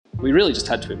we really just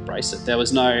had to embrace it. There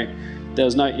was no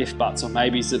if, buts or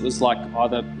maybes. It was like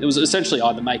essentially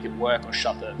either make it work or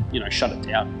shut it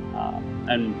down.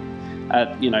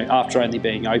 After only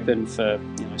being open for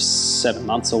 7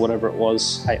 months or whatever it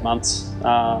was, 8 months,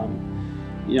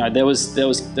 there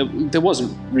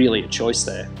wasn't really a choice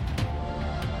there.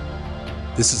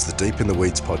 This is the Deep in the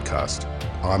Weeds podcast.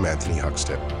 I'm Anthony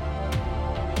Huckstep.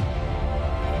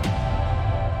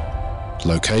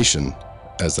 Location,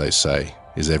 as they say,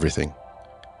 is everything.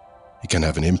 It can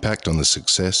have an impact on the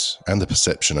success and the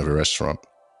perception of a restaurant,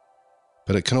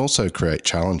 but it can also create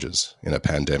challenges in a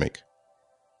pandemic.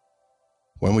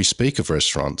 When we speak of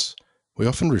restaurants, we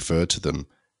often refer to them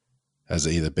as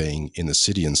either being in the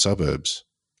city and suburbs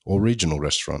or regional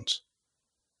restaurants.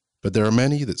 But there are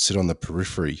many that sit on the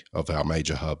periphery of our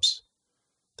major hubs,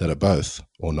 that are both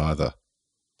or neither.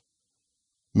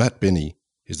 Matt Binney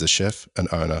is the chef and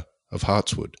owner of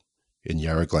Heartswood in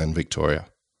Yarra Glen, Victoria.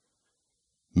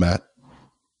 Matt,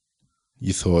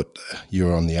 you thought you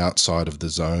were on the outside of the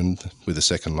zone with the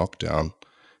second lockdown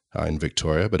in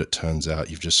Victoria, but it turns out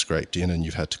you've just scraped in and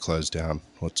you've had to close down.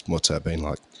 What's that been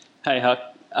like? Hey, Huck.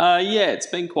 It's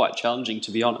been quite challenging,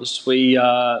 to be honest. We,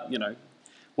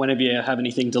 whenever you have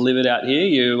anything delivered out here,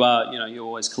 you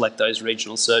always collect those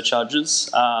regional surcharges.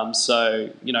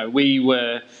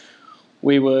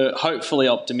 We were hopefully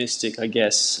optimistic, I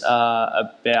guess,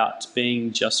 about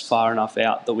being just far enough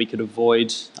out that we could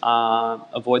avoid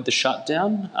the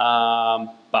shutdown.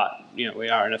 But we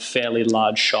are in a fairly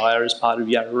large shire as part of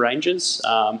Yarra Ranges,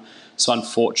 so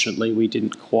unfortunately we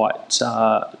didn't quite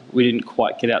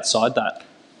get outside that.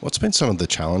 What's been some of the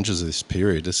challenges of this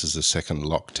period? This is the second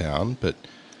lockdown, but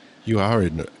you are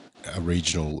in a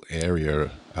regional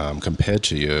area compared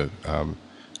to your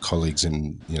colleagues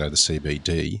in the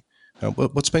CBD.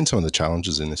 What's been some of the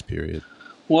challenges in this period?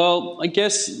 Well, I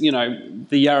guess the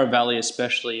Yarra Valley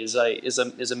especially is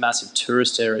a massive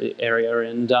tourist area,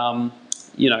 and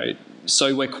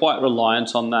so we're quite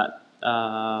reliant on that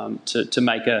to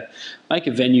make a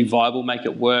venue viable, make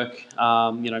it work.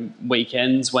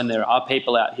 Weekends when there are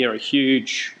people out here are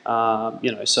huge.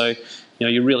 So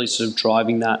you're really sort of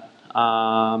driving that.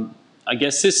 I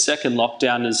guess this second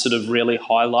lockdown has sort of really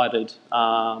highlighted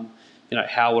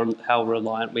how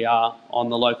reliant we are on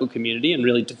the local community and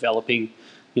really developing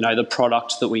the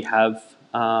product that we have.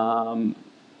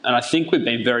 And I think we've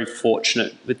been very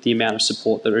fortunate with the amount of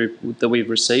support that we've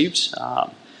received.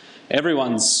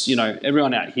 Everyone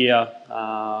out here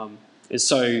is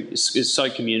so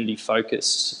community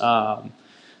focused.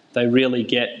 They really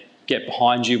get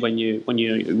behind you when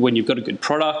you've got a good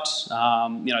product.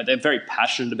 They're very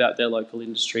passionate about their local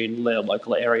industry and their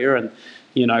local area, and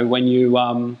when you've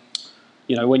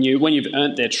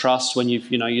earned their trust, when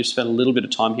you've spent a little bit of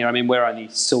time here. I mean, we're only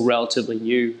still relatively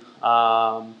new.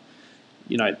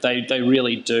 They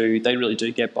really do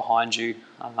get behind you,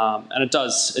 and it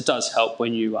does help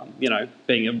when you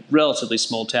being a relatively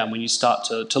small town, when you start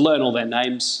to learn all their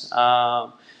names,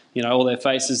 all their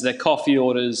faces, their coffee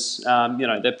orders,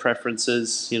 their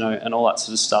preferences, and all that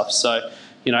sort of stuff. So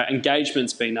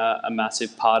engagement's been a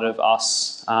massive part of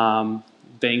us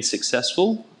being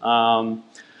successful.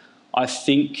 I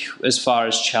think as far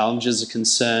as challenges are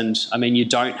concerned, I mean, you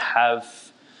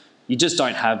just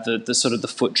don't have the sort of the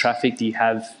foot traffic that you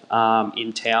have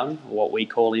in town, or what we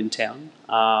call in town.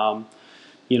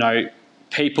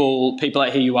 People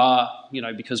out here, you are,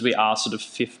 because we are sort of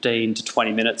 15 to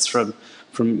 20 minutes from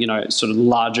sort of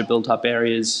larger built up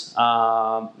areas.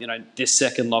 This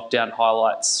second lockdown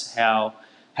highlights how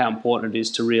important it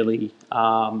is to really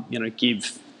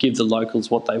give the locals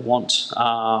what they want.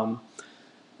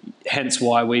 Hence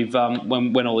why we've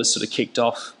when all this sort of kicked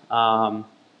off,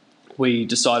 we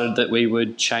decided that we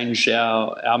would change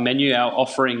our menu, our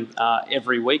offering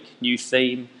every week, new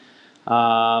theme.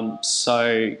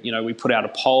 So we put out a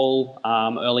poll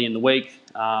early in the week,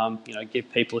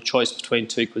 give people a choice between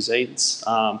two cuisines.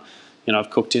 I've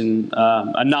cooked in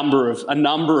a number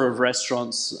of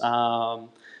restaurants, over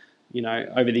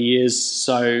the years.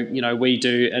 So we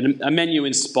do a menu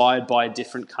inspired by a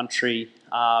different country,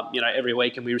 every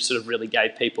week, and we sort of really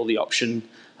gave people the option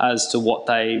as to what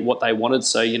they wanted.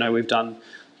 So we've done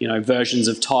versions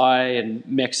of Thai and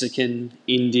Mexican,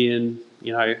 Indian,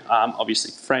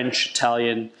 obviously French,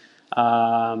 Italian.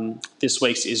 This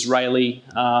week's Israeli.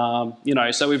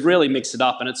 So we've really mixed it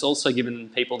up, and it's also given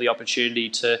people the opportunity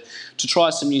to try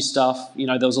some new stuff.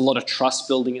 There was a lot of trust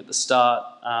building at the start.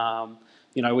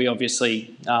 We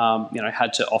obviously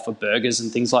had to offer burgers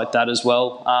and things like that as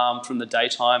well from the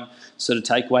daytime sort of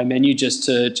takeaway menu just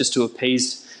to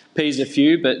appease a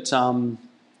few. But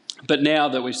now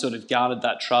that we've sort of garnered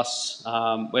that trust,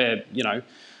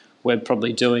 we're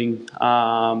probably doing,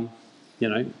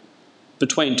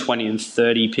 between 20 and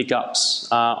 30 pickups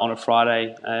on a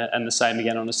Friday, and the same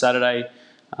again on a Saturday.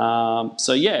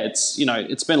 So yeah,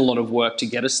 it's been a lot of work to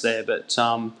get us there, but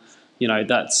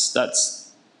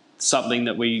that's something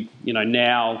that we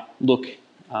now look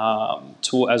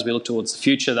as we look towards the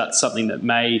future. That's something that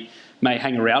may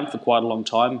hang around for quite a long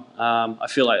time. I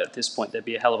feel like at this point there'd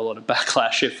be a hell of a lot of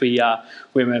backlash if we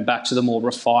went back to the more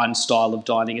refined style of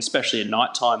dining, especially at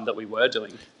night time, that we were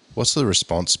doing. What's the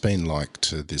response been like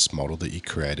to this model that you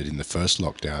created in the first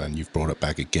lockdown and you've brought it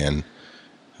back again?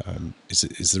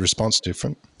 Is the response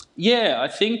different? Yeah, I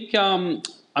think.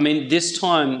 This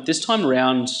time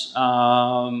around,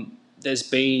 there's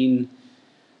been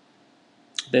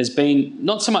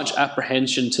not so much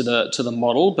apprehension to the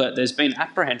model, but there's been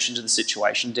apprehension to the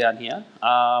situation down here.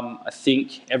 I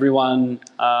think everyone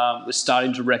was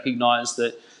starting to recognise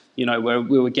that we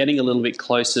were getting a little bit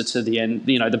closer to the end,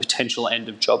 the potential end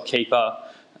of JobKeeper.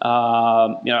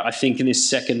 I think in this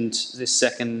second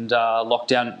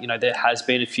lockdown, there has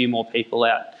been a few more people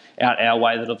out our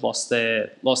way that have lost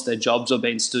their jobs or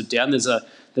been stood down. There's a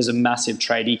massive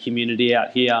tradie community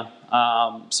out here.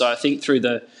 So I think through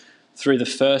the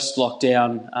first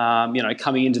lockdown,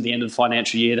 coming into the end of the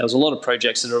financial year, there was a lot of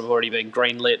projects that have already been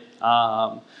greenlit.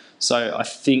 So I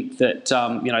think that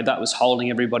that was holding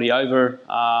everybody over.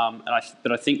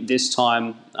 But I think this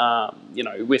time,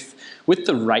 with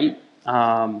the rate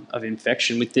of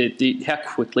infection, with the how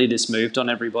quickly this moved on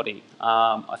everybody,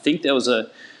 I think there was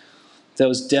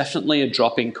definitely a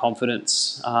drop in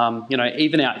confidence.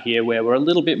 Even out here where we're a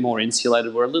little bit more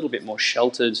insulated, we're a little bit more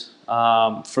sheltered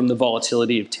from the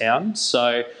volatility of town.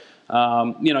 So,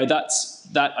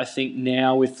 that I think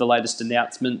now with the latest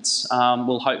announcements,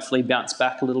 we'll hopefully bounce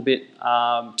back a little bit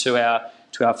to our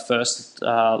first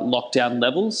lockdown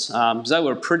levels. They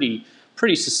were pretty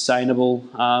sustainable.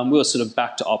 We were sort of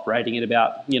back to operating at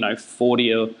about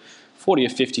 40 or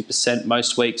 50%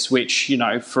 most weeks, which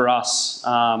for us,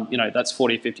 that's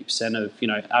 40 or 50% of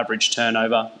average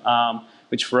turnover,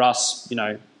 which for us,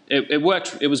 it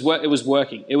worked. It was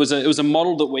working. It was a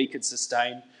model that we could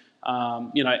sustain.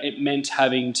 It meant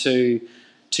having to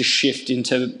shift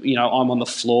into I'm on the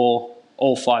floor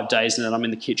all 5 days and then I'm in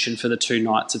the kitchen for the 2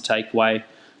 nights of takeaway.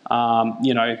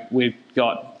 We've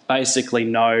got basically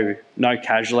no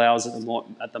casual hours at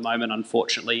the moment,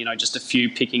 unfortunately. Just a few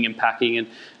picking and packing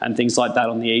and things like that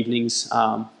on the evenings,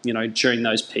 during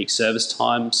those peak service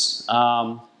times.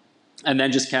 And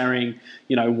then just carrying,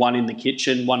 one in the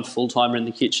kitchen, one full-timer in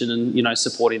the kitchen and,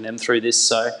 supporting them through this.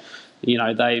 So,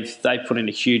 they've put in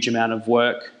a huge amount of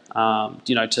work,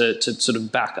 to sort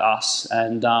of back us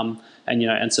and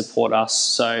support us.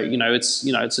 So, it's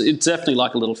definitely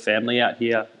like a little family out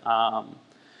here.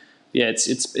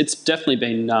 It's definitely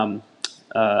been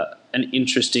an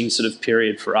interesting sort of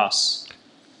period for us.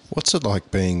 What's it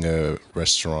like being a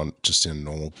restaurant just in a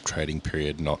normal trading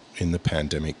period, not in the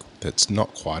pandemic, that's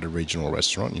not quite a regional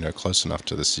restaurant, close enough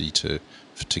to the sea to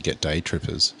get day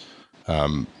trippers,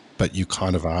 but you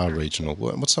kind of are regional?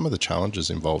 What's some of the challenges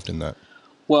involved in that?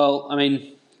 Well,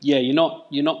 you're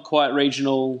not quite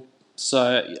regional.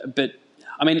 So, but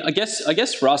I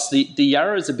guess for us, the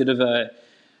Yarra is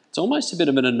it's almost a bit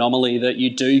of an anomaly that you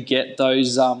do get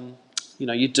those,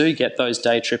 those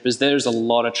day trippers. There's a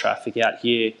lot of traffic out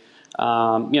here.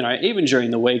 Even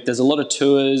during the week, there's a lot of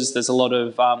tours. There's a lot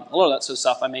of that sort of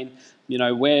stuff.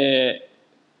 Where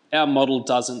our model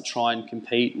doesn't try and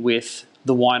compete with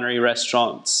the winery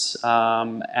restaurants,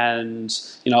 and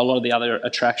a lot of the other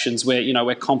attractions where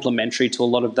we're complementary to a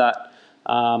lot of that.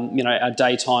 Our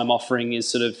daytime offering is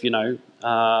sort of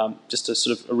just a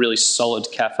sort of a really solid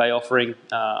cafe offering.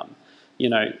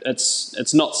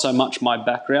 It's not so much my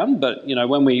background, but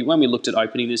when we looked at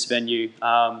opening this venue,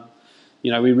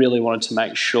 we really wanted to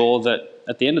make sure that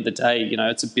at the end of the day,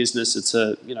 it's a business.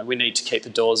 We need to keep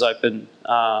the doors open.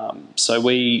 So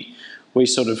we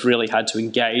sort of really had to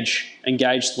engage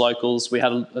the locals. We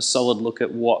had a solid look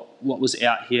at what was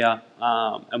out here,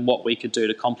 and what we could do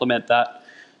to complement that.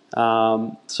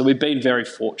 So we've been very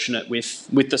fortunate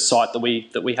with the site that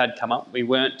we had come up. We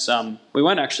weren't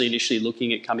actually initially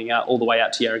looking at coming out all the way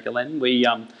out to Yarra Glen. We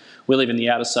live in the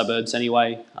outer suburbs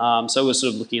anyway, so we're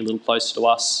sort of looking a little closer to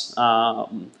us.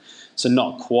 So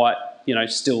not quite,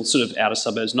 still sort of outer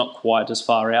suburbs, not quite as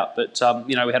far out, but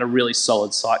we had a really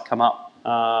solid site come up.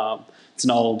 It's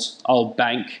an old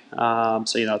bank, so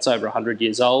it's over 100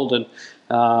 years old, and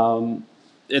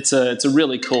it's a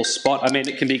really cool spot.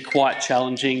 It can be quite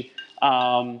challenging.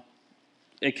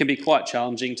 It can be quite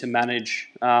challenging to manage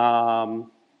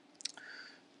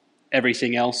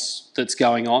everything else that's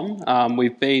going on.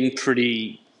 We've been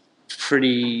pretty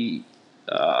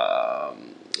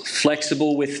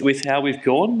flexible with how we've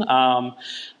gone.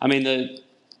 I mean, the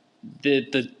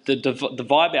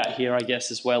vibe out here, I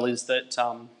guess, as well, is that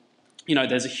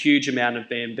there's a huge amount of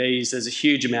B&Bs. There's a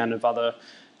huge amount of other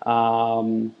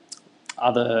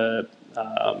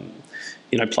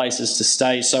places to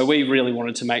stay. So we really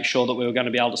wanted to make sure that we were going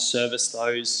to be able to service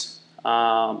those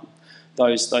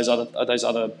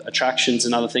other attractions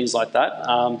and other things like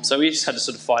that. So we just had to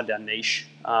sort of find our niche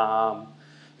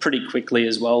pretty quickly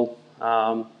as well.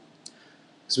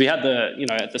 Because we had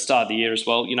at the start of the year as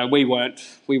well, we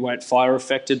weren't fire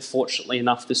affected, fortunately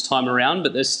enough, this time around.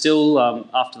 But there's still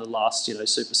after the last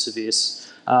super severe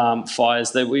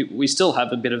fires, that we still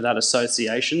have a bit of that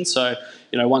association. So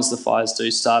once the fires do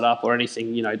start up or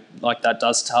anything like that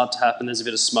does start to happen, there's a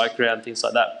bit of smoke around, things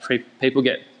like that. People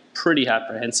get pretty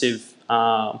apprehensive.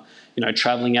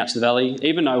 Travelling out to the valley,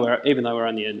 even though we're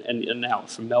only an hour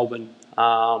from Melbourne.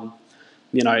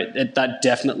 That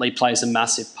definitely plays a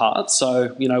massive part.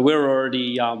 So, we're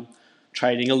already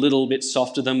trading a little bit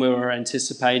softer than we were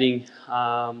anticipating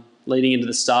leading into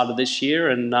the start of this year,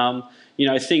 and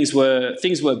things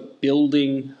were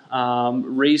building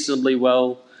reasonably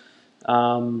well.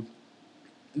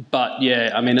 But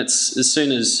yeah, I mean, it's as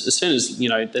soon as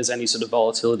there's any sort of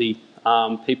volatility,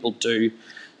 people do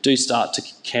start to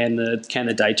can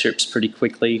the day trips pretty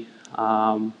quickly.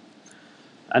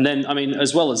 And then, I mean,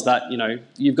 as well as that,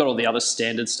 you've got all the other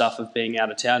standard stuff of being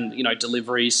out of town,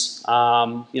 deliveries,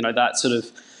 that sort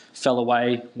of fell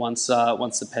away once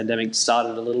the pandemic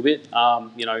started a little bit.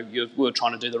 We were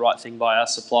trying to do the right thing by our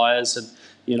suppliers and,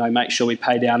 make sure we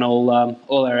pay down all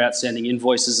our outstanding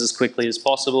invoices as quickly as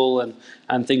possible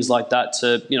and things like that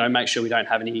to, make sure we don't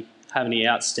have any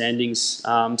outstandings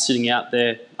sitting out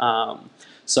there.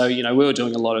 So, we were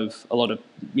doing a lot of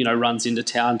runs into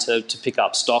town to pick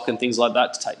up stock and things like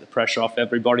that to take the pressure off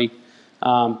everybody.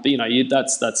 But,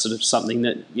 that's sort of something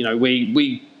that,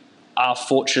 we are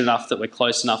fortunate enough that we're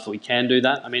close enough that we can do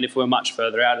that. I mean, if we're much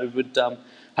further out, it would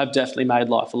have definitely made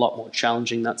life a lot more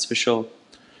challenging, that's for sure.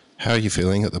 How are you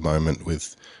feeling at the moment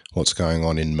with what's going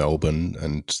on in Melbourne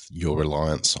and your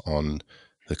reliance on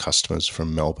the customers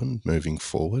from Melbourne moving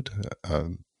forward?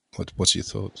 What's your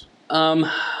thoughts?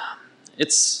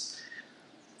 It's,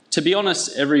 to be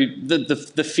honest,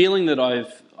 the feeling that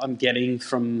I'm getting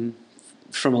from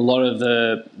a lot of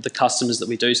the customers that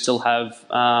we do still have,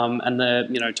 and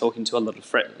they're talking to a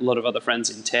lot of other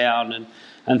friends in town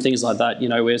and things like that.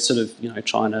 We're sort of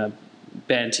trying to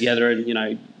band together, and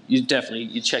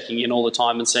you're checking in all the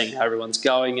time and seeing how everyone's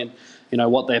going and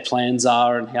what their plans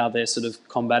are and how they're sort of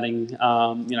combating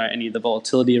any of the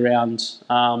volatility around.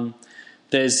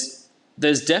 There's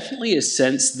definitely a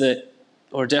sense that,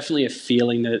 or definitely a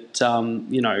feeling that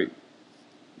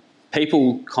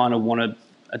people kind of want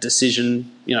a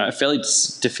decision, a fairly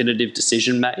definitive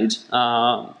decision made.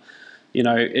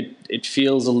 It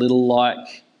feels a little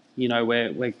like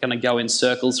we're going to go in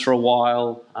circles for a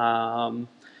while,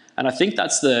 and I think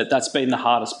that's been the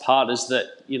hardest part. Is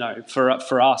that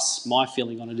for us, my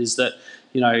feeling on it is that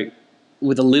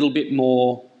with a little bit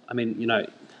more, I mean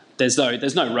there's no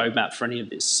roadmap for any of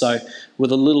this. So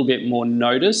with a little bit more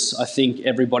notice, I think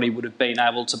everybody would have been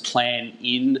able to plan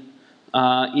into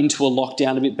a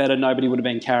lockdown a bit better. Nobody would have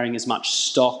been carrying as much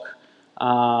stock.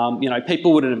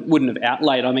 People wouldn't have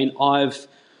outlaid. I mean, I've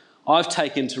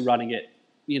taken to running it,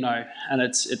 and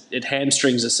it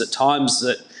hamstrings us at times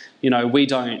that we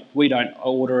don't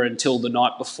order until the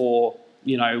night before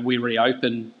we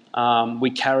reopen.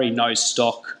 We carry no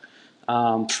stock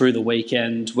through the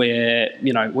weekend.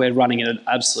 We're running at an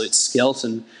absolute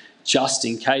skeleton just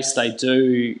in case they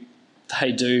do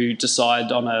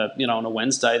decide on a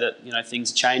Wednesday that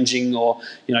things are changing, or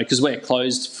because we're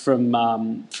closed from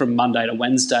Monday to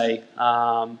Wednesday.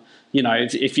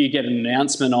 If you get an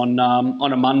announcement on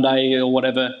a Monday or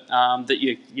whatever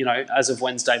that as of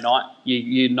Wednesday night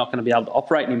you're not going to be able to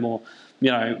operate anymore,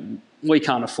 we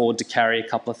can't afford to carry a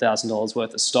couple of $1,000s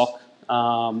worth of stock.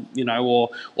 Or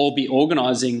be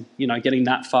organising, getting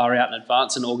that far out in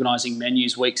advance and organising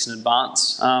menus weeks in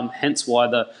advance. Hence why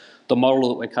the model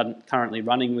that we're currently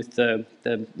running with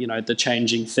the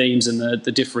changing themes and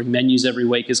the differing menus every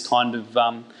week is kind of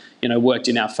worked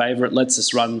in our favour. It lets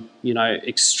us run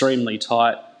extremely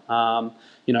tight.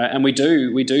 And we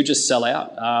do just sell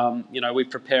out. We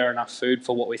prepare enough food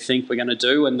for what we think we're going to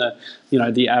do, and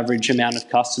the average amount of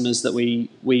customers that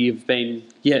we've been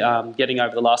getting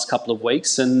over the last couple of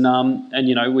weeks, and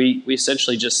we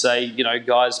essentially just say,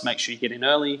 guys, make sure you get in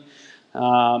early.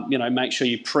 Make sure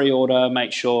you pre-order.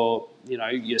 Make sure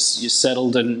you're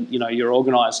settled and you're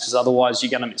organised, because otherwise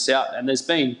you're going to miss out. And there's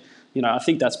been, I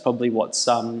think that's probably what's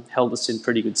held us in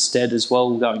pretty good stead as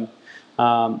well, going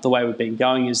the way we've been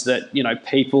going is that, you know,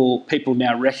 people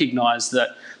now recognise that,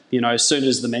 you know, as soon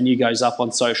as the menu goes up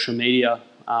on social media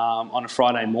on a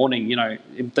Friday morning, you know,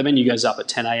 if the menu goes up at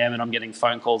 10 a.m. and I'm getting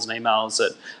phone calls and emails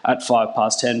at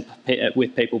 10:05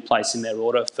 with people placing their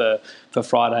order for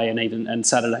Friday and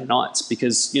Saturday nights,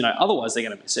 because, you know, otherwise they're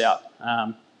going to miss out.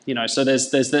 You know, so there's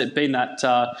been that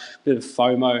bit of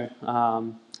FOMO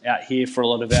out here for a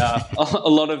lot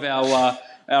of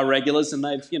our regulars, and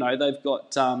they've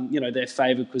got their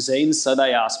favourite cuisines, so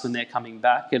they ask when they're coming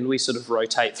back, and we sort of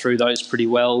rotate through those pretty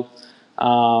well.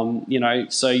 You know,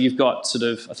 so you've got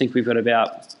I think we've got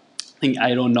about 8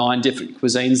 or 9 different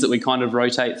cuisines that we kind of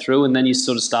rotate through, and then you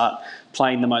sort of start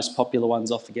playing the most popular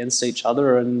ones off against each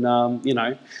other, and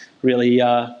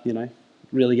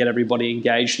really get everybody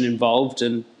engaged and involved,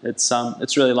 and it's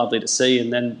really lovely to see.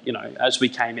 And then, you know, as we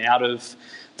came out of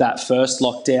that first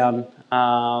lockdown,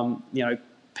 you know,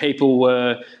 people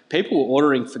were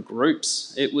ordering for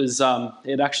groups. It was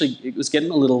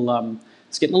getting a little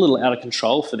it's getting a little out of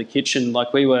control for the kitchen.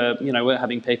 Like we're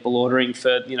having people ordering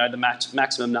for, you know, the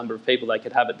maximum number of people they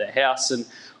could have at their house, and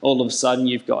all of a sudden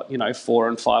you've got, you know, $400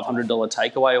 and $500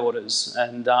 takeaway orders,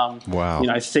 and wow, you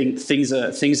know, things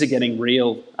are getting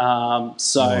real.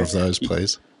 So more of those,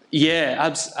 please.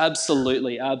 Yeah,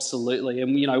 absolutely.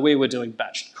 And, you know, we were doing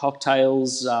batch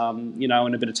cocktails, you know,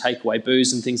 and a bit of takeaway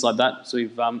booze and things like that. So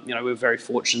we've, you know, we're very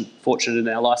fortunate in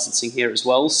our licensing here as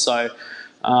well. So,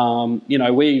 you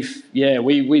know,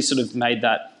 we sort of made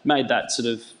that sort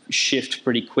of shift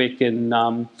pretty quick,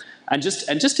 and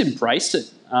just embraced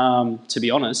it, to be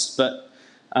honest. But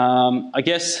I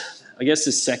guess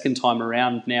the second time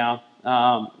around now,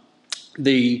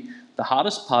 the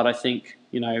hardest part, I think,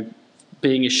 you know,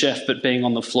 being a chef but being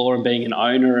on the floor and being an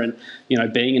owner and, you know,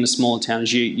 being in a smaller town,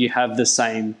 is you have the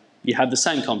same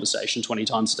conversation 20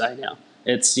 times a day now.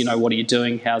 It's, you know, what are you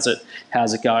doing? How's it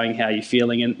going? How are you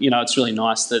feeling? And, you know, it's really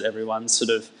nice that everyone's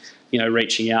sort of, you know,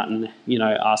 reaching out and, you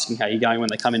know, asking how you're going when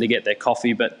they come in to get their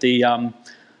coffee. But I'm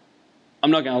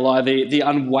not going to lie, the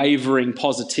unwavering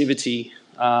positivity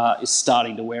is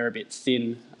starting to wear a bit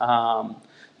thin,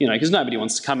 you know, because nobody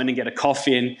wants to come in and get a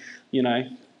coffee and, you know,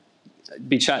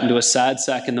 be chatting to a sad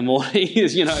sack in the morning,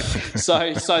 you know.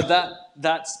 So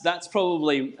that's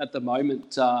probably at the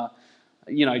moment,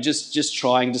 you know, just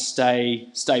trying to stay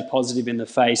positive in the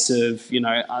face of, you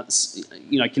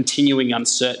know, continuing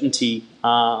uncertainty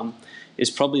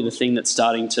is probably the thing that's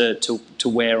starting to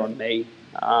wear on me.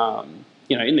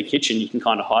 You know, in the kitchen you can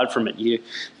kind of hide from it. You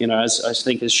know, as I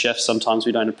think as chefs sometimes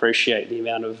we don't appreciate the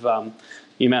amount of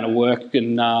work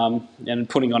and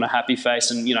putting on a happy face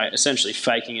and, you know, essentially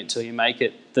faking it till you make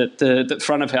it that the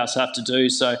front of house have to do.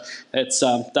 So it's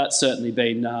that's certainly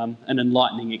been an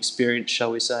enlightening experience,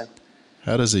 shall we say.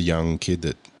 How does a young kid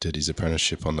that did his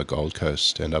apprenticeship on the Gold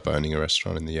Coast end up owning a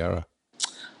restaurant in the Yarra?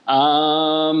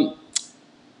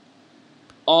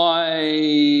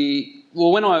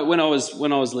 When I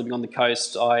was living on the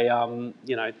coast, I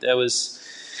you know, there was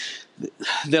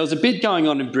a bit going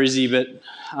on in Brizzy, but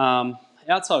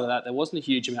outside of that, there wasn't a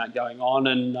huge amount going on.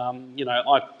 And you know,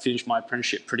 I finished my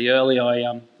apprenticeship pretty early.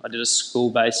 I did a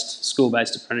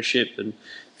school-based apprenticeship and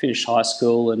finished high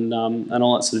school and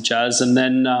all that sort of jazz. And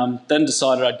then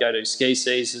decided I'd go to ski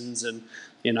seasons, and,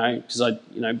 you know, because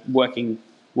working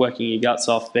your guts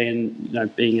off, being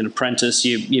an apprentice,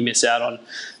 you miss out on,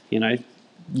 you know,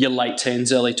 your late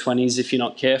teens, early 20s if you're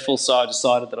not careful. So I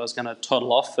decided that I was going to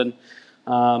toddle off and,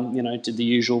 you know, did the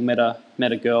usual, met a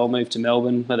girl, moved to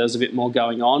Melbourne where there was a bit more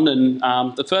going on. And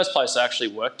the first place I actually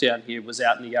worked down here was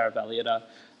out in the Yarra Valley at a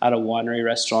winery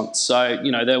restaurant. So,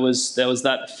 you know, there was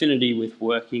that affinity with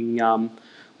working out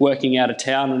of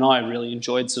town, and I really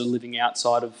enjoyed sort of living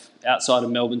outside of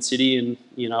Melbourne City. And,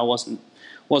 you know, I wasn't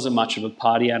much of a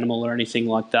party animal or anything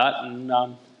like that.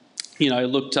 And you know,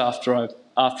 looked after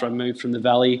I moved from the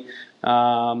valley.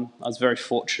 I was very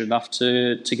fortunate enough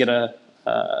to get a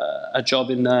job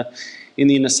in the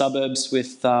inner suburbs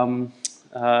with Rob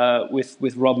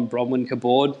and Bronwyn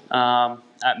Cabord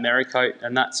at Merricote,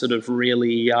 and that sort of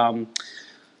really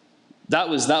that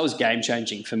was game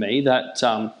changing for me. That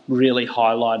really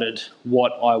highlighted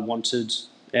what I wanted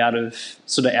out of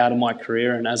my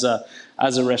career. And as a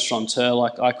restaurateur,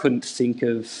 like I couldn't think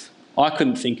of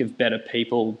better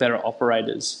people, better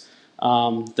operators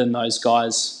than those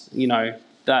guys. You know,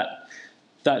 that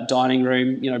dining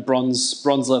room, you know, bronze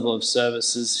level of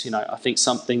service is, you know, I think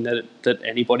something that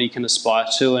anybody can aspire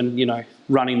to. And, you know,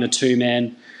 running the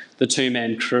two-man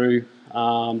crew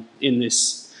in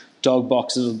this dog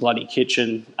box of a bloody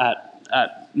kitchen at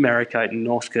Merricote and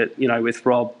Northcote, you know, with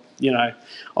Rob, you know,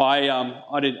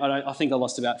 I think I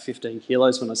lost about 15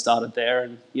 kilos when I started there,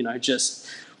 and, you know, just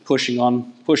pushing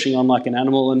on like an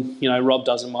animal. And Rob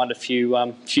doesn't mind a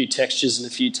few textures and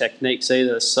a few techniques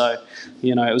either. So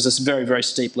it was a very, very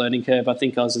steep learning curve. I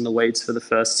think I was in the weeds for the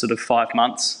first sort of 5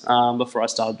 months before I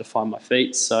started to find my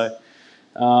feet. So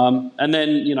and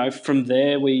then from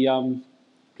there we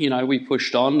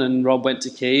pushed on, and Rob went to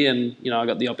Key, and I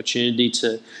got the opportunity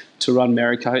to run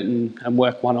Merricote and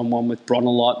work one-on-one with Bron a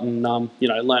lot, and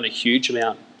learn a huge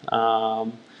amount.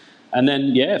 And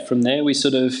then from there we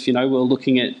sort of we were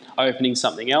looking at opening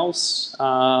something else,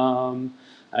 and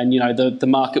the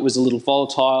market was a little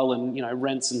volatile, and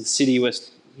rents in the city were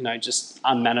just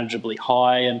unmanageably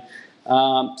high, and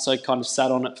so I kind of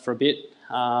sat on it for a bit,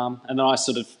 and then I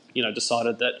sort of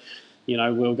decided that we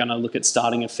were going to look at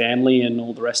starting a family and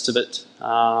all the rest of it.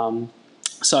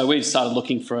 So we started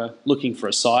looking for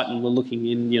a site, and we're looking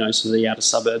in sort of the outer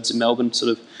suburbs of Melbourne,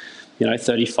 sort of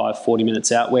 35, 40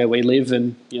 minutes out where we live,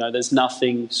 and there's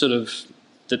nothing sort of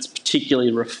that's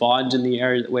particularly refined in the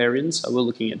area that we're in. So we're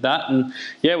looking at that, and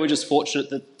we're just fortunate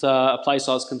that a place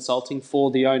I was consulting for,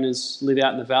 the owners live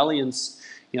out in the valley, and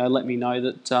let me know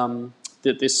that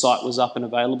that this site was up and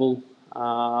available,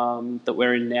 that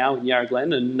we're in now in Yarra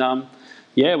Glen, and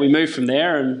we moved from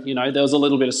there, and there was a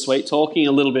little bit of sweet talking,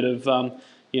 a little bit of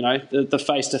the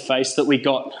face-to-face that we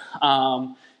got.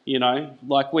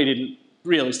 Like we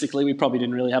probably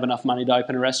didn't really have enough money to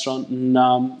open a restaurant, and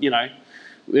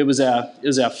it was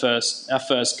our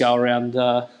first go around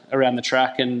the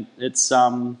track, and it's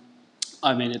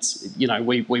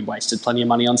we wasted plenty of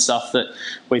money on stuff that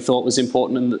we thought was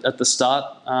important at the start,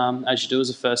 as you do as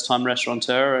a first-time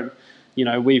restaurateur,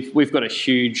 and we've got a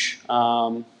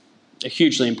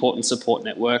hugely important support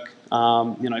network.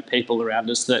 People around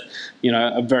us that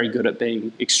are very good at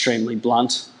being extremely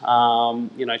blunt,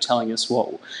 telling us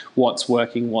what's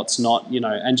working, what's not,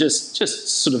 and just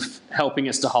sort of helping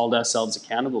us to hold ourselves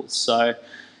accountable. So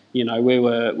we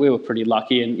were pretty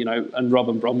lucky, and Rob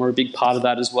and Bron were a big part of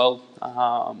that as well.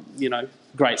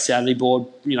 Great sounding board.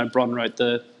 Bron wrote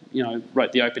the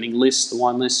opening list, the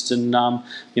wine list, and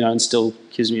and still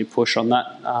gives me a push on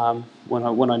that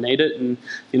when I need it. And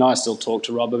I still talk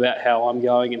to Rob about how I'm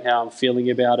going and how I'm feeling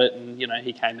about it. And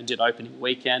he came and did opening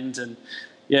weekend, and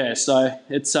so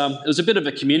it was a bit of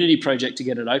a community project to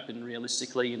get it open.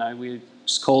 Realistically, we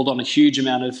just called on a huge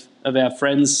amount of our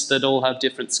friends that all have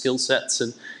different skill sets,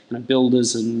 and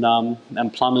builders and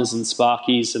plumbers and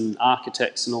sparkies and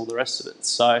architects and all the rest of it.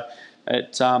 So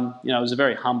it was a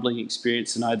very humbling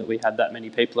experience to know that we had that many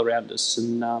people around us,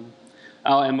 and then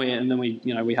we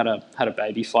had a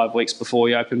baby 5 weeks before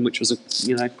we opened, which was a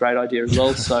great idea as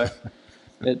well. So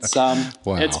it's Wow.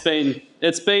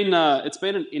 it's been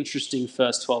an interesting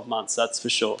first 12 months, that's for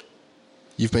sure.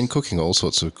 You've been cooking all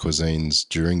sorts of cuisines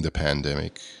during the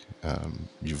pandemic.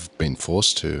 You've been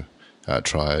forced to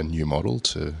try a new model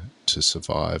to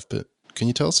survive. But can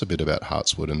you tell us a bit about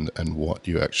Heartswood and what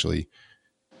you actually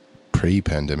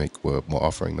pre-pandemic were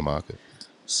offering the market?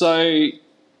 So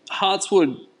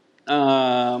Heartswood,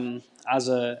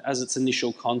 as its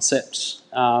initial concept,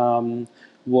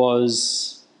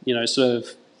 was sort of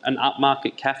an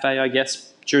upmarket cafe, I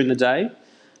guess, during the day.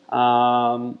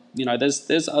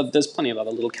 There's plenty of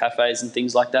other little cafes and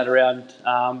things like that around,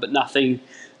 but nothing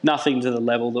to the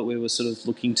level that we were sort of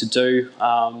looking to do.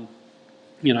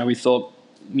 We thought,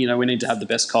 we need to have the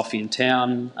best coffee in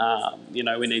town.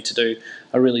 We need to do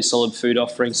a really solid food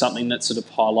offering, something that sort of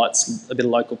highlights a bit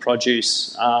of local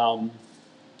produce,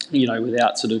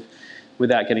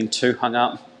 without getting too hung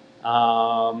up.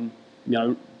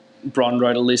 Bron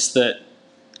wrote a list that,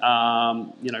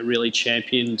 really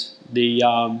championed the,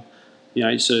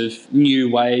 sort of new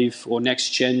wave or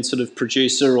next gen sort of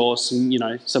producer, or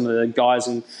some of the guys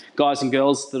and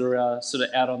girls that are sort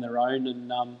of out on their own,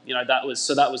 and that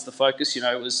was the focus.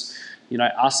 It was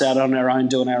us out on our own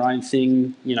doing our own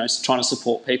thing, trying to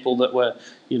support people that were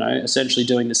essentially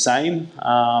doing the same.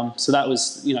 So that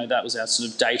was our sort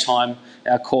of daytime,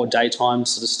 our core daytime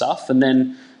sort of stuff, and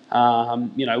then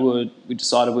we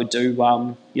decided we'd do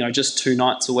just 2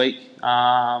 nights a week,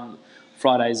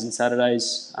 Fridays and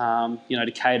Saturdays,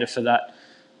 to cater for that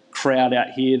crowd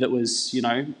out here that was,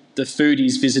 the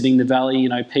foodies visiting the valley,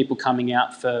 people coming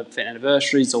out for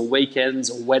anniversaries or weekends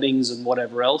or weddings and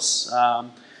whatever else.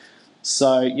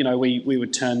 So, we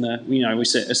would turn we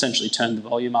essentially turned the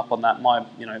volume up on that.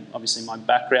 Obviously my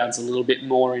background's a little bit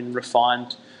more in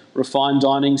refined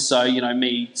dining. So,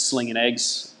 me slinging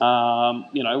eggs,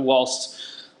 whilst,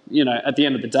 at the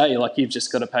end of the day, like, you've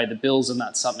just got to pay the bills, and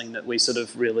that's something that we sort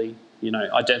of really,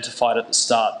 identified at the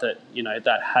start that,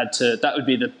 that would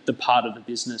be the part of the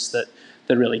business that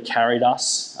really carried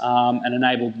us, and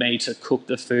enabled me to cook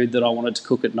the food that I wanted to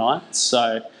cook at night.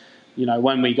 So,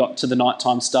 when we got to the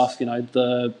nighttime stuff,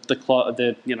 the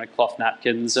cloth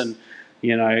napkins and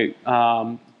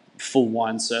full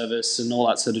wine service and all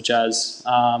that sort of jazz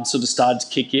sort of started to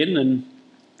kick in, and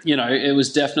it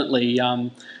was definitely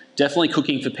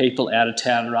cooking for people out of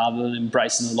town rather than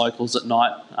embracing the locals at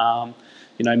night.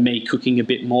 Me cooking a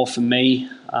bit more for me,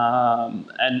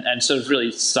 and sort of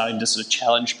really starting to sort of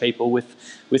challenge people with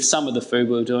some of the food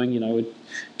we were doing. We're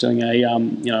doing a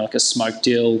like a smoked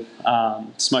deal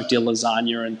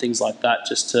lasagna and things like that,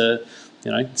 just to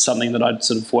something that I'd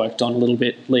sort of worked on a little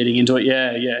bit leading into it.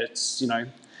 Yeah, it's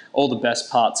all the best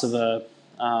parts of a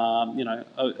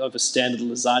of a standard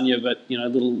lasagna, but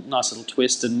nice little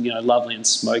twist, and lovely and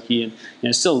smoky,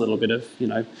 and still a little bit of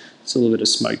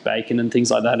smoked bacon and things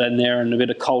like that in there, and a bit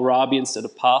of kohlrabi instead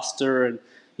of pasta, and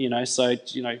so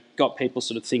got people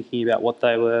sort of thinking about what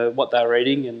they were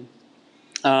eating, and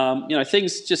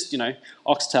things just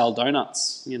oxtail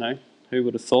donuts. Who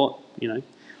would have thought?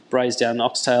 Braised down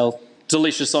oxtail,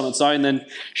 delicious on its own, then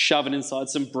shove it inside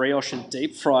some brioche and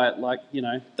deep fry it.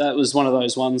 That was one of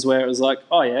those ones where it was like,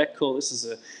 oh yeah, cool, this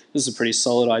is a pretty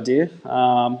solid idea.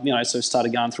 So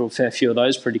started going through a fair few of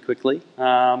those pretty quickly.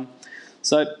 I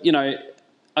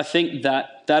think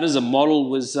that as a model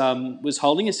was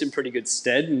holding us in pretty good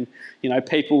stead, and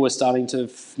people were starting to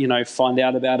find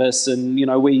out about us, and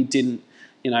we didn't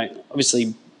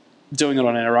obviously doing it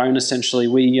on our own. Essentially,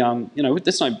 we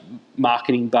there's no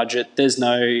marketing budget, there's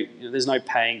no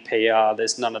paying PR,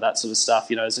 there's none of that sort of stuff.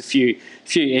 There's a few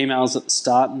emails at the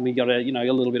start, and we got a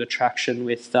little bit of traction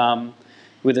with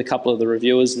a couple of the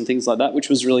reviewers and things like that, which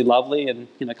was really lovely, and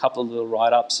a couple of little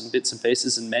write-ups and bits and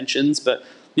pieces and mentions. But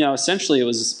essentially it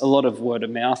was a lot of word of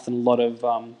mouth and a lot of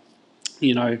a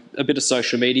bit of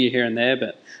social media here and there.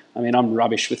 But I mean, I'm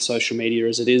rubbish with social media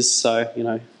as it is, so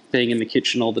being in the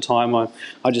kitchen all the time,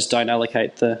 I just don't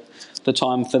allocate the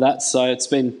time for that. So that's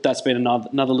been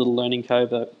another little learning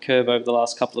curve over the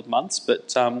last couple of months.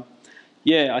 But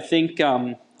I think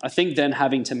then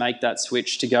having to make that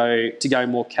switch to go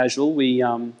more casual,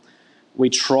 we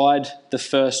tried the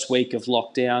first week of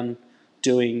lockdown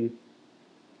doing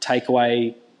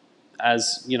takeaway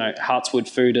as Hartswood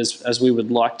food as we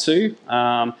would like to,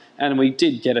 and we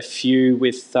did get a few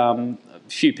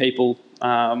people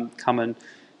come and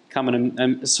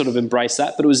sort of embrace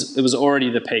that, but it was already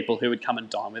the people who would come and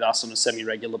dine with us on a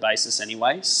semi-regular basis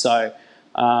anyway. So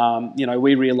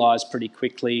we realised pretty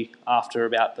quickly after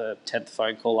about the 10th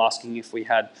phone call asking if we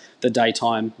had the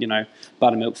daytime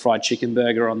buttermilk fried chicken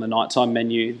burger on the nighttime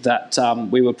menu that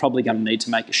we were probably going to need to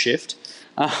make a shift.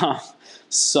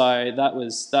 So that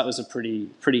was a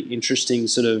pretty interesting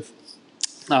sort of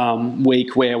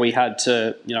week where we had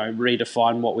to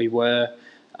redefine what we were,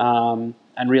 and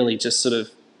really just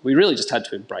had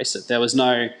to embrace it. There was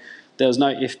no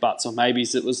if, buts, or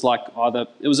maybes. It was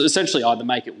essentially either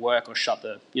make it work or shut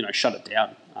it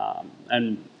down.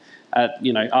 And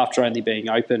after only being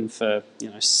open for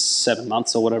 7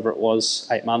 months or whatever it was,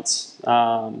 8 months,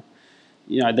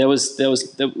 there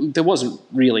wasn't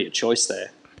really a choice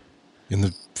there. In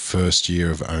the first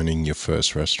year of owning your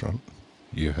first restaurant,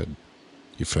 you had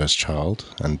your first child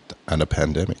and a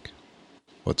pandemic.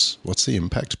 What's the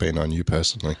impact been on you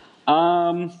personally?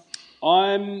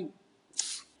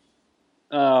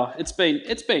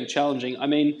 It's been challenging. I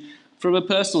mean, from a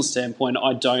personal standpoint,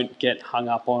 I don't get hung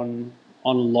up on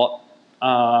a lot.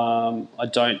 I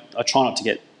try not to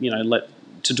get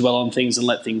to dwell on things and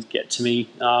let things get to me.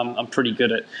 I'm pretty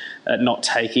good at not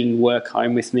taking work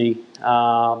home with me.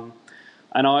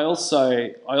 And I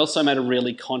also made a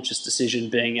really conscious decision,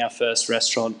 being our first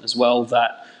restaurant as well,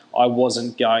 that I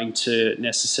wasn't going to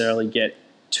necessarily get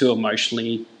too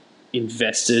emotionally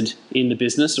invested in the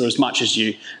business, or as much as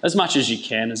you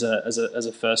can as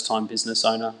a first time business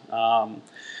owner,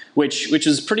 which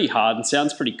is pretty hard and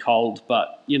sounds pretty cold,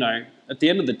 but at the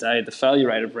end of the day, the failure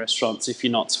rate of restaurants, if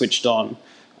you're not switched on,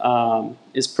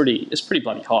 is pretty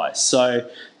bloody high. So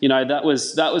that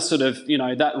was sort of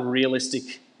that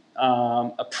realistic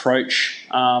approach,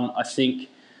 I think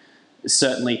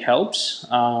certainly helped.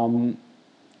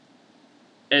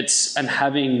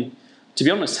 To be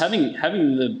honest, having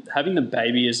the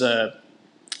baby as a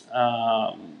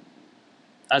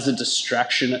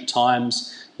distraction at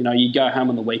times. You go home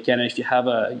on the weekend, and if you had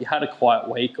a quiet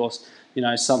week, or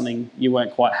something, you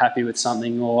weren't quite happy with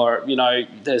something, or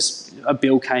there's a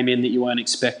bill came in that you weren't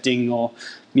expecting, or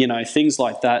things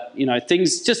like that.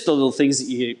 Just the little things that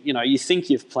you think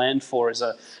you've planned for as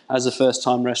a first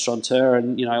time restaurateur,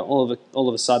 and all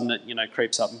of a sudden it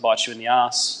creeps up and bites you in the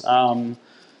ass.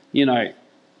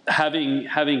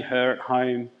 Having her at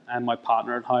home and my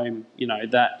partner at home,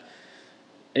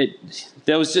 it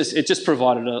just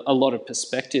provided a lot of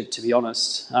perspective, to be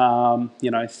honest. And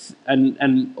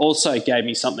also gave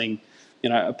me something,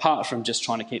 apart from just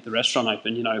trying to keep the restaurant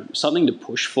open, something to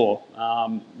push for.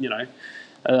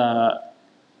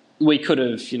 We could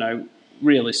have,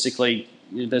 realistically,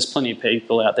 there's plenty of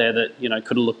people out there that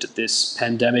could have looked at this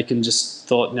pandemic and just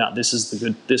thought, no, this is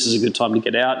a good time to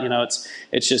get out.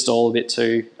 It's just all a bit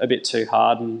too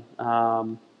hard, and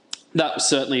that was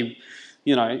certainly,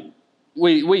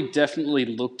 we definitely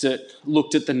looked at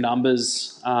the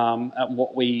numbers, at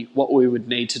what we would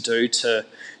need to do to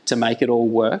make it all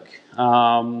work,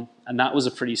 and that was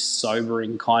a pretty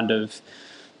sobering kind of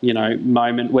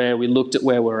moment where we looked at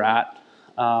where we're at.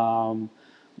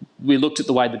 We looked at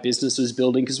the way the business was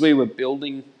building, because we were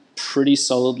building pretty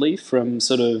solidly from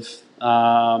sort of,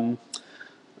 I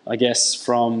guess,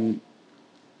 from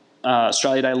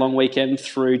Australia Day long weekend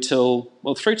through till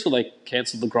they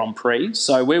cancelled the Grand Prix.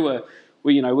 So we were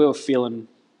feeling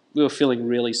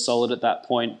really solid at that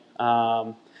point.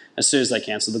 As soon as they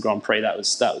cancelled the Grand Prix, that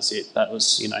was it.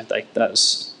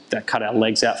 That cut our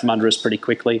legs out from under us pretty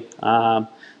quickly. And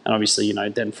obviously,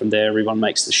 then from there everyone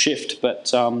makes the shift.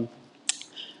 But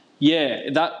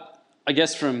that, I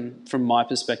guess from my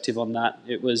perspective on that,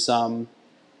 it was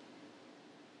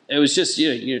just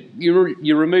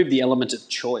you remove the element of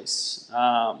choice,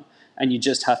 and you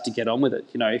just have to get on with it.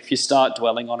 If you start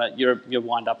dwelling on it, you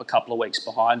wind up a couple of weeks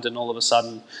behind, and all of a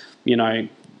sudden,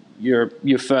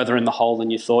 you're further in the hole than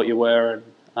you thought you were,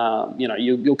 and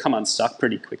you'll come unstuck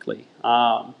pretty quickly.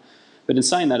 But in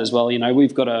saying that as well,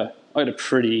 we've got a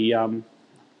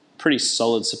pretty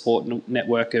solid support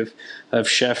network of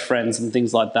chef friends and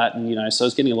things like that, and so I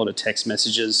was getting a lot of text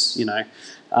messages,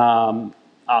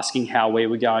 asking how we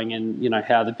were going and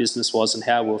how the business was and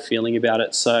how we were feeling about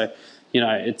it. So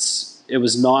it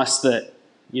was nice that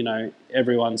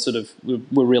everyone sort of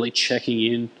were really checking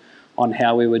in on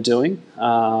how we were doing,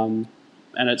 and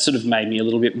it sort of made me a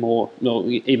little bit more,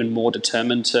 even more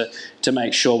determined to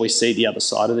make sure we see the other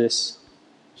side of this.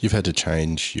 You've had to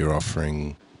change your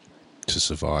offering to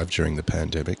survive during the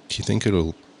pandemic. Do you think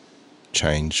it'll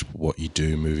change what you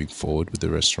do moving forward with the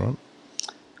restaurant?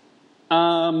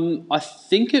 I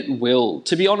think it will.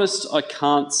 To be honest, I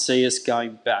can't see us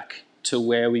going back to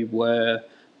where we were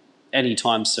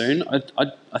anytime soon.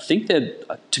 I think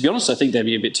to be honest, I think there'd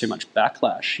be a bit too much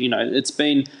backlash. It's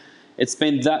been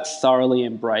that thoroughly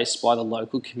embraced by the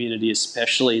local community,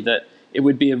 especially, that it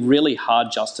would be a really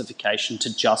hard justification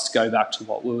to just go back to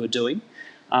what we were doing.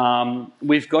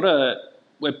 We're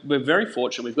very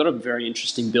fortunate. We've got a very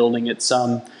interesting building. It's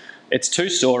 2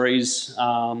 stories.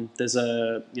 There's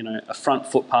a front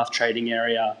footpath trading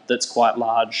area that's quite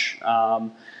large.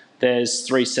 There's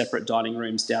 3 separate dining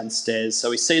rooms downstairs. So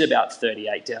we seat about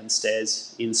 38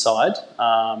 downstairs inside.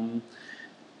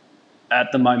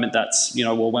 At the moment, that's,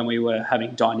 when we were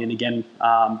having dine-in again,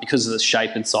 because of the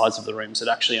shape and size of the rooms, it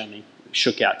actually only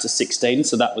shook out to 16.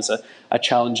 So that was a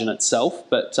challenge in itself.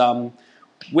 But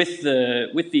with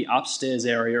the upstairs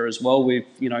area as well, we've,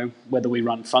 whether we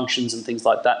run functions and things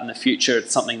like that in the future,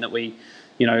 it's something that we,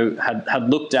 had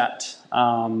looked at,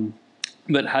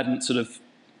 but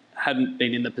hadn't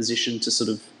been in the position to sort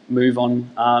of move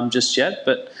on just yet.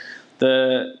 But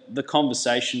the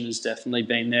conversation has definitely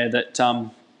been there that,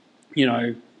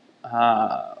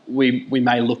 we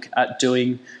may look at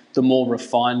doing the more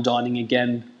refined dining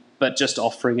again, but just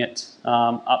offering it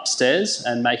upstairs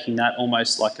and making that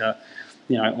almost like a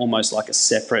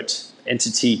separate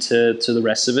entity to the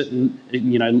rest of it, and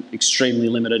extremely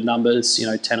limited numbers,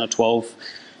 10 or 12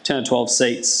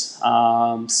 seats,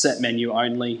 set menu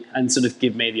only, and sort of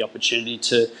give me the opportunity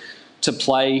to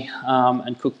play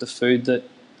and cook the food that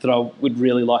I would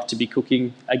really like to be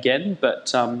cooking again.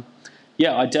 But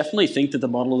I definitely think that the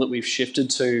model that we've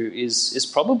shifted to is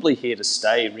probably here to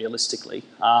stay, realistically.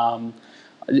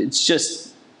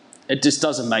 It just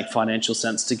doesn't make financial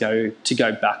sense to go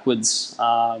backwards.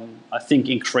 I think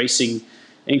increasing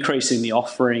the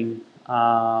offering,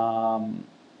 and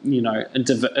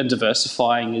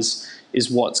diversifying is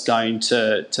what's going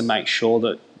to make sure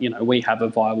that we have a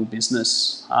viable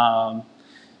business,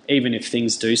 even if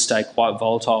things do stay quite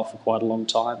volatile for quite a long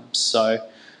time. So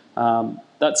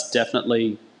that's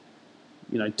definitely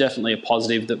a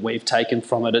positive that we've taken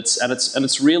from it.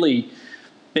 It's really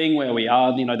being where we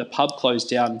are. The pub closed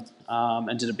down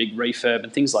and did a big refurb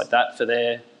and things like that for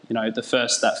their that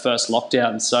first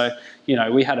lockdown. So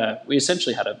we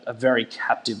essentially had a very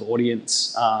captive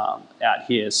audience out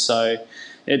here. So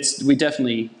it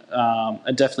definitely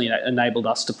enabled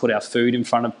us to put our food in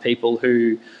front of people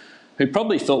who who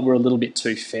probably thought we were a little bit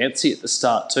too fancy at the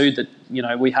start too. That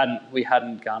we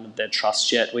hadn't garnered their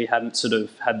trust yet. We hadn't sort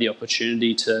of had the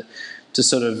opportunity to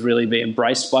sort of really be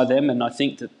embraced by them. And I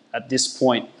think that at this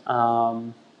point,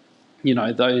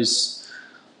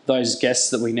 those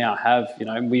guests that we now have,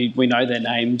 we know their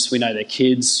names, we know their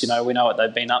kids, we know what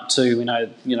they've been up to, we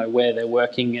know where they're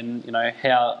working, and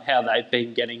how they've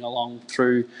been getting along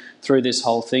through this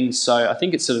whole thing. So I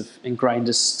think it's sort of ingrained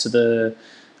us to the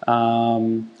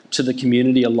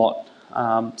community a lot.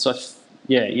 I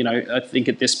think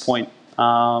at this point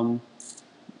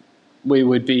we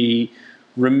would be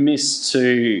remiss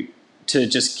to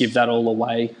just give that all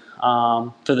away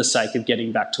for the sake of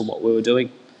getting back to what we were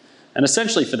doing. And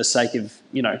essentially for the sake of,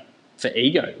 for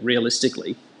ego,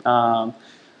 realistically. There's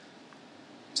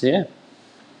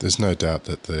no doubt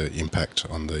that the impact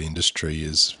on the industry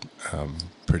is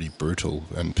pretty brutal,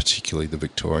 and particularly the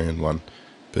Victorian one.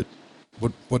 But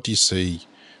what do you see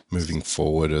moving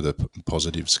forward? Are the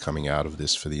positives coming out of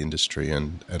this for the industry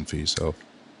and for yourself?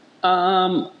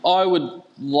 I would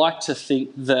like to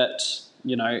think that,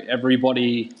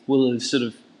 everybody will have sort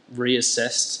of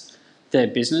reassessed their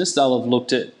business. They'll have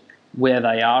looked at where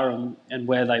they are and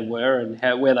where they were and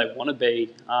where they want to be.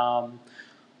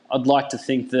 I'd like to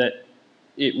think that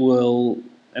it will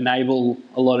enable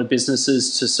a lot of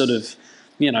businesses to sort of,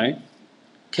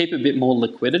 keep a bit more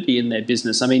liquidity in their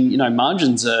business. I mean,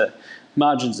 margins are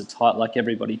tight, like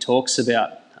everybody talks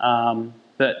about.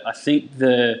 But I think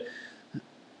the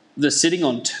sitting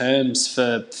on terms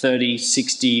for 30,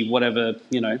 60, whatever,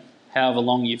 however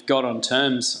long you've got on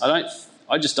terms, I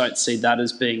just don't see that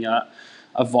as being a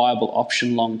viable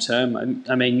option long term.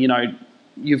 I mean,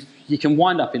 you can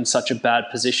wind up in such a bad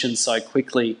position so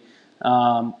quickly,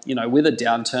 with a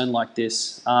downturn like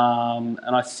this.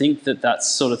 And I think that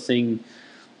sort of thing,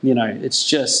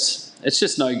 it's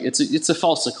a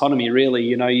false economy, really.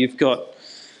 You've got,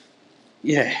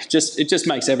 it just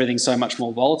makes everything so much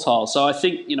more volatile. So I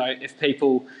think, if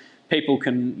people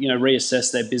can,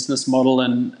 reassess their business model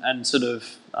and sort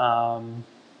of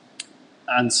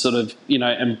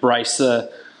embrace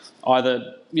the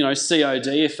either, COD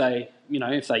if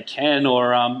they can,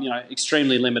 or,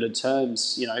 extremely limited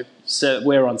terms. So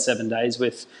we're on 7 days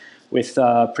with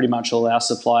pretty much all our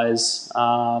suppliers,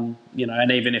 and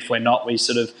even if we're not, we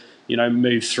sort of,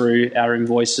 move through our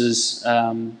invoices,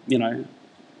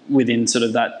 within sort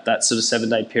of that sort of 7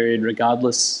 day period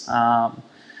regardless.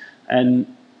 And,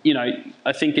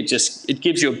 I think it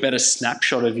gives you a better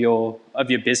snapshot of your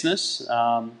business.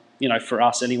 For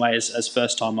us anyway, as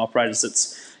first time operators,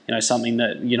 it's, something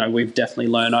that, we've definitely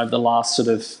learned over the last sort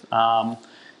of,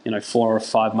 4 or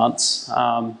 5 months,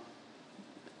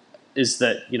 is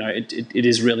that, it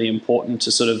is really important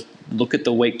to sort of look at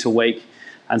the week to week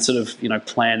and sort of,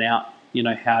 plan out,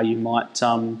 how you might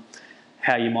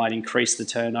increase the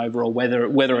turnover, or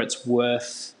whether it's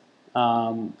worth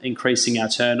increasing our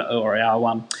turn or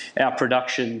our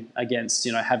production against,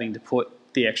 having to put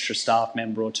the extra staff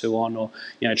member or two on, or,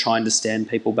 trying to stand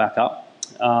people back up.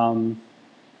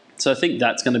 So I think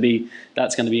that's going to be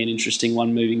an interesting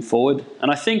one moving forward.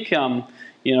 And I think,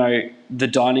 the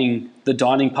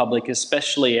dining public,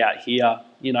 especially out here,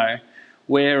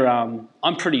 where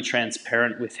I'm pretty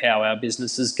transparent with how our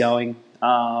business is going.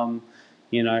 I'm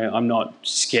not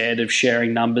scared of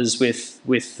sharing numbers with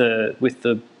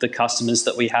the customers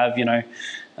that we have.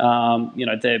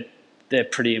 They're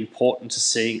pretty important to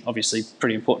seeing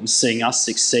us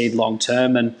succeed long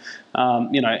term. And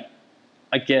I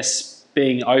guess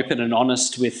being open and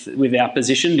honest with our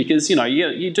position, because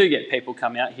you do get people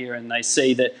come out here and they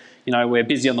see that we're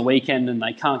busy on the weekend and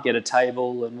they can't get a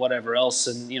table and whatever else,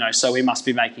 and so we must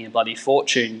be making a bloody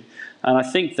fortune. And I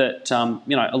think that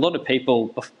a lot of people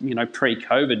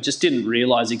pre-COVID just didn't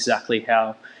realise exactly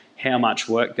how much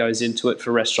work goes into it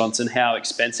for restaurants and how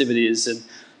expensive it is. And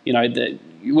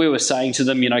we were saying to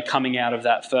them, coming out of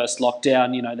that first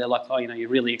lockdown, they're like, oh, you're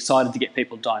really excited to get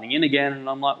people dining in again. And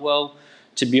I'm like, well,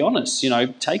 to be honest,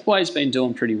 takeaway's been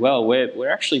doing pretty well. We're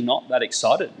actually not that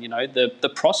excited.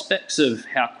 The prospects of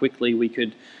how quickly we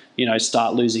could,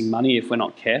 start losing money if we're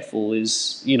not careful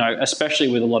is, especially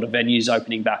with a lot of venues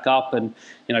opening back up and,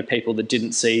 people that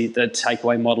didn't see the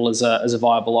takeaway model as a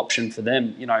viable option for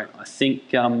them. I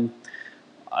think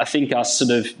us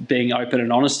sort of being open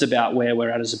and honest about where we're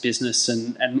at as a business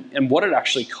and what it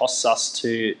actually costs us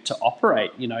to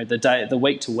operate, the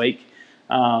week to week.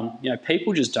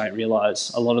 People just don't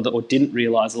realise didn't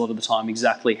realise a lot of the time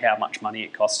exactly how much money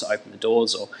it costs to open the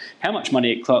doors, or how much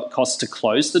money it costs to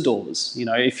close the doors.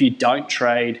 If you don't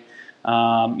trade,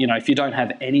 if you don't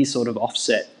have any sort of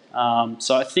offset.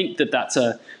 So I think that's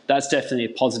definitely a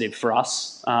positive for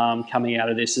us coming out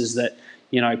of this, is that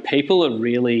people are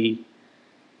really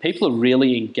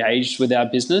engaged with our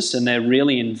business, and they're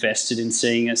really invested in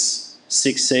seeing us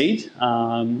succeed.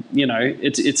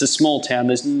 It's a small town.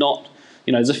 There's not,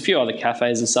 there's a few other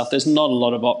cafes and stuff. There's not a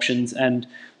lot of options, and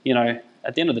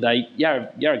at the end of the day,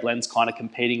 Yarra Glen's kind of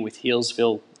competing with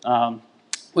Healesville,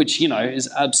 which is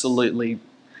absolutely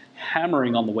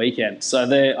hammering on the weekend. So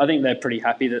I think they're pretty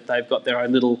happy that they've got their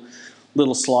own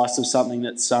little slice of something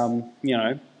that's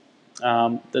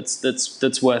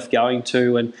that's worth going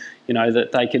to, and that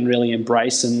they can really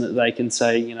embrace, and that they can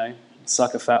say,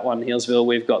 suck a fat one, Healesville,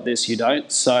 we've got this, you don't.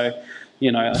 So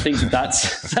I think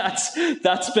that's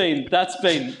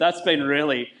been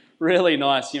really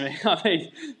nice.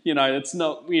 It's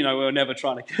not, we're never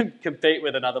trying to compete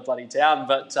with another bloody town,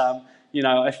 but I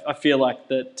feel like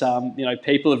that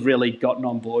people have really gotten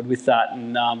on board with that,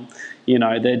 and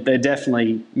they're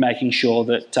definitely making sure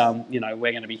that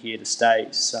we're going to be here to stay.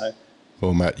 So,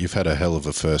 well, Matt, you've had a hell of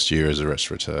a first year as a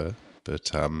restaurateur,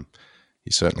 but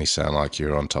you certainly sound like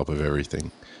you're on top of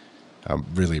everything.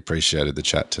 Really appreciated the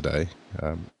chat today.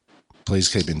 Please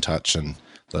keep in touch and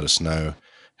let us know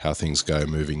how things go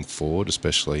moving forward,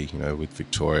 especially with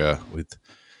Victoria, with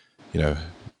the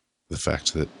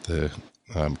fact that the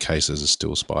cases are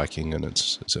still spiking, and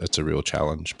it's a real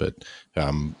challenge. But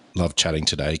love chatting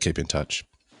today. Keep in touch.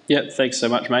 Yeah, thanks so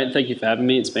much, mate. Thank you for having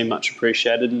me. It's been much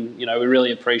appreciated, and we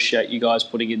really appreciate you guys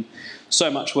putting in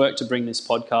so much work to bring this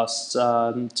podcast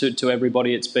to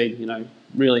everybody. It's been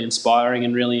really inspiring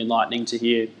and really enlightening to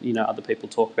hear other people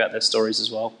talk about their stories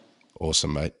as well.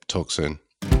 Awesome, mate. Talk soon.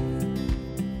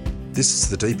 This is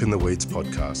the Deep in the Weeds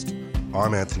podcast.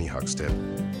 I'm Anthony Huckstep.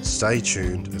 Stay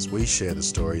tuned as we share the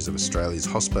stories of Australia's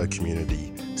hospo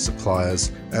community,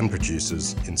 suppliers and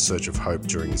producers in search of hope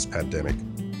during this pandemic.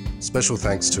 Special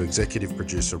thanks to executive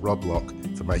producer Rob Locke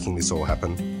for making this all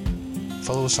happen.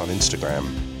 Follow us on Instagram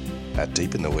at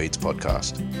Deep in the Weeds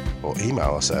Podcast, or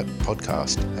email us at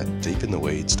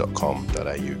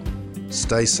podcast@deepintheweeds.com.au.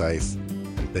 Stay safe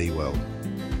and be well.